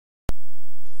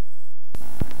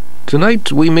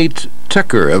Tonight we meet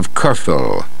Tecker of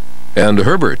Carfel and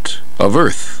Herbert of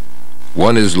Earth.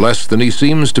 One is less than he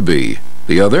seems to be,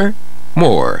 the other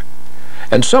more.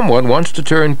 And someone wants to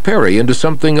turn Perry into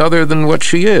something other than what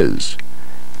she is.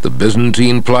 The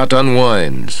Byzantine plot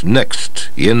unwinds, next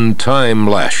in Time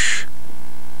Lash.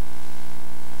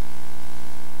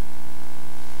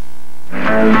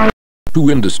 Two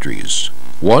industries.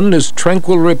 One is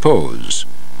Tranquil Repose,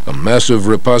 a massive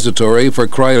repository for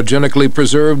cryogenically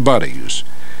preserved bodies.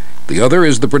 The other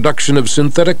is the production of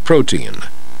synthetic protein.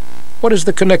 What is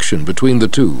the connection between the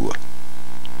two?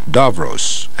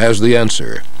 Davros has the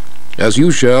answer, as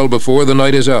you shall before the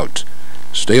night is out.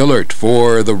 Stay alert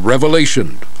for the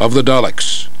revelation of the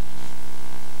Daleks.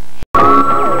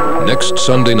 Next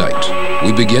Sunday night,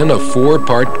 we begin a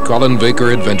 4-part Colin Baker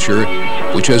adventure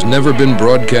which has never been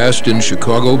broadcast in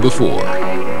Chicago before.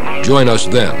 Join us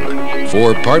then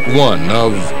for Part 1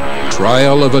 of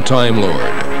Trial of a Time Lord.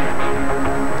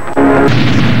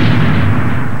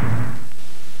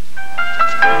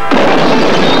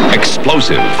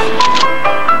 Explosive,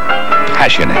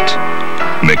 passionate,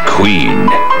 McQueen.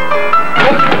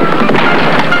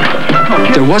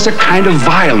 There was a kind of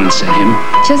violence in him.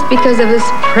 Just because of his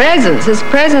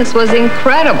presence was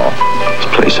incredible.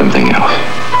 Let's play something else.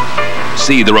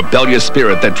 See the rebellious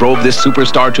spirit that drove this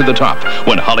superstar to the top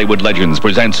when Hollywood Legends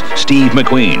presents Steve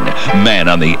McQueen, Man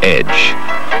on the Edge.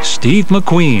 Steve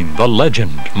McQueen, the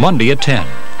legend, Monday at 10.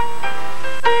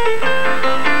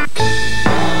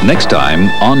 Next time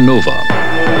on Nova.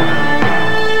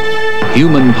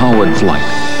 Human-powered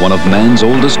flight, one of man's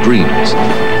oldest dreams.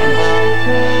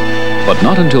 But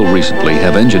not until recently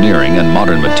have engineering and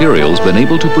modern materials been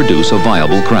able to produce a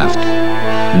viable craft.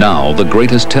 Now, the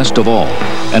greatest test of all,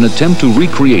 an attempt to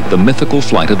recreate the mythical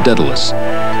flight of Daedalus.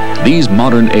 These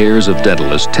modern heirs of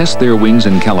Daedalus test their wings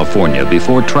in California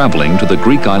before traveling to the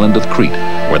Greek island of Crete,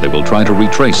 where they will try to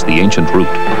retrace the ancient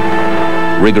route.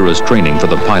 Rigorous training for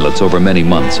the pilots over many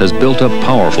months has built up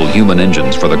powerful human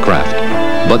engines for the craft.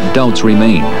 But doubts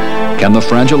remain. Can the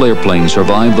fragile airplane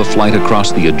survive the flight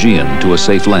across the Aegean to a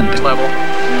safe landing? Level.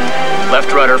 Left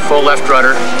rudder, full left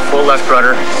rudder, full left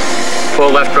rudder,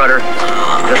 full left rudder.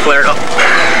 The flare. Oh.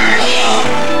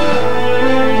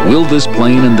 Will this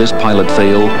plane and this pilot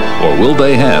fail, or will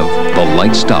they have the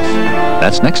light stuff?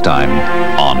 That's next time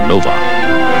on Nova.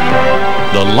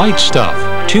 The Light Stuff,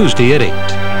 Tuesday at 8.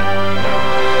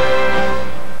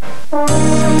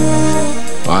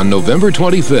 On November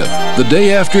 25th, the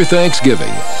day after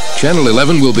Thanksgiving, Channel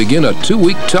 11 will begin a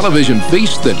 2-week television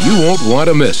feast that you won't want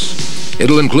to miss.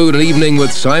 It'll include an evening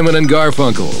with Simon and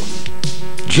Garfunkel,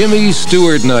 Jimmy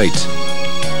Stewart Night,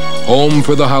 Home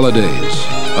for the Holidays,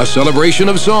 a celebration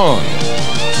of song,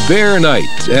 Bear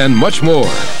Night, and much more.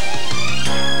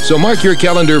 So mark your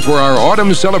calendar for our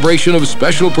autumn celebration of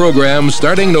special programs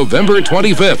starting November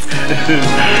 25th.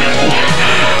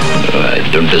 I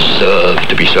don't deserve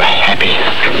to be so happy.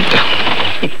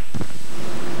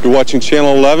 You're watching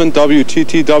Channel 11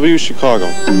 WTTW Chicago.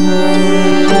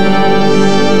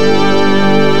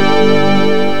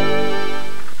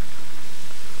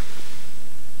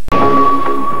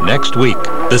 Next week,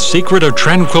 the secret of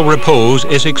tranquil repose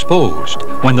is exposed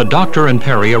when the Doctor and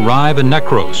Perry arrive in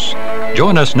Necros.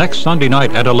 Join us next Sunday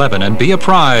night at 11 and be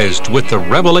apprised with the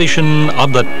revelation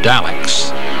of the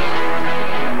Daleks.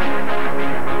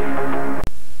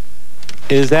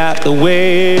 Is that the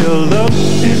way to look?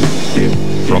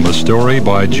 From a story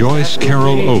by Joyce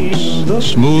Carol Oates,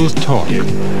 Smooth Talk,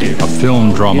 a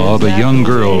film drama of a young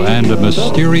girl and a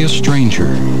mysterious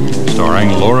stranger,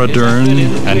 starring Laura Dern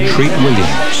and Treat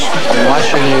Williams. I'm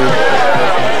watching you.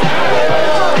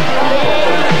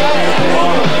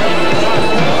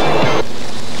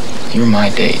 You're my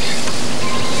date.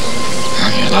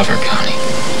 I'm your lover, Connie.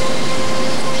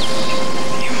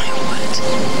 You're my what?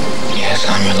 Yes,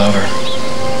 I'm your lover.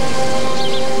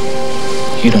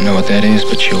 You don't know what that is,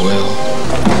 but you will.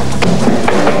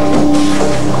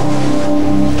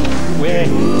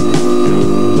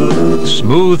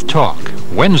 Smooth Talk,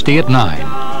 Wednesday at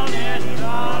 9.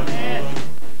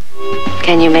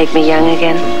 Can you make me young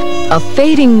again? A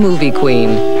fading movie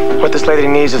queen. What this lady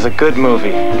needs is a good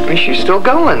movie. I mean, she's still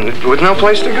going with no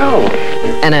place to go.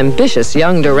 An ambitious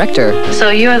young director. So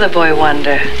you're the boy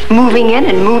wonder. Moving in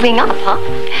and moving up, huh?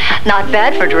 Not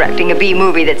bad for directing a B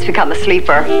movie that's become a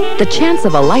sleeper. The chance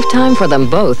of a lifetime for them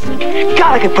both.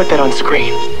 God, I could put that on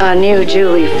screen. A new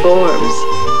Julie Forbes.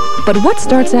 But what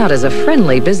starts out as a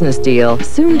friendly business deal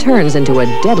soon turns into a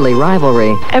deadly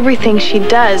rivalry. Everything she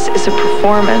does is a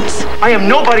performance. I am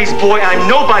nobody's boy, I'm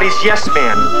nobody's yes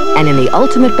man. And in the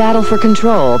ultimate battle for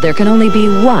control, there can only be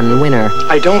one winner.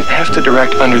 I don't have to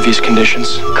direct under these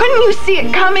conditions. Couldn't you see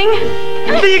it coming?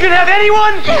 You think you can have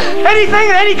anyone, anything,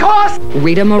 at any cost?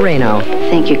 Rita Moreno.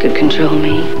 Think you could control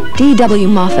me? D.W.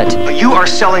 Moffat. You are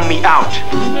selling me out.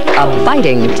 A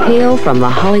biting tale from the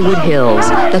Hollywood Hills.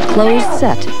 The closed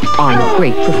set on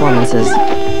great performances.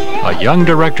 A young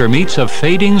director meets a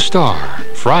fading star.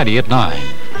 Friday at 9.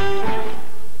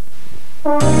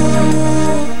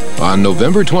 On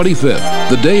November 25th,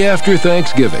 the day after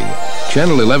Thanksgiving,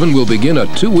 Channel 11 will begin a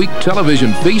 2-week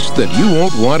television feast that you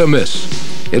won't want to miss.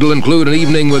 It'll include an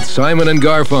evening with Simon and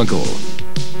Garfunkel,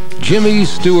 Jimmy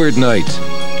Stewart Night,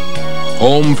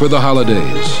 Home for the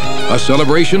Holidays, a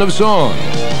celebration of song,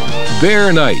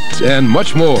 Bear Night, and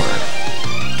much more.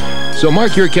 So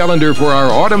mark your calendar for our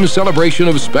autumn celebration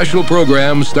of special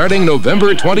programs starting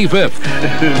November 25th.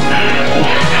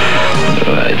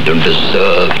 I don't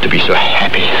deserve to be so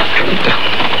happy.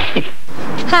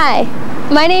 Hi,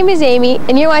 my name is Amy,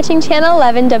 and you're watching Channel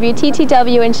 11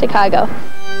 WTTW in Chicago.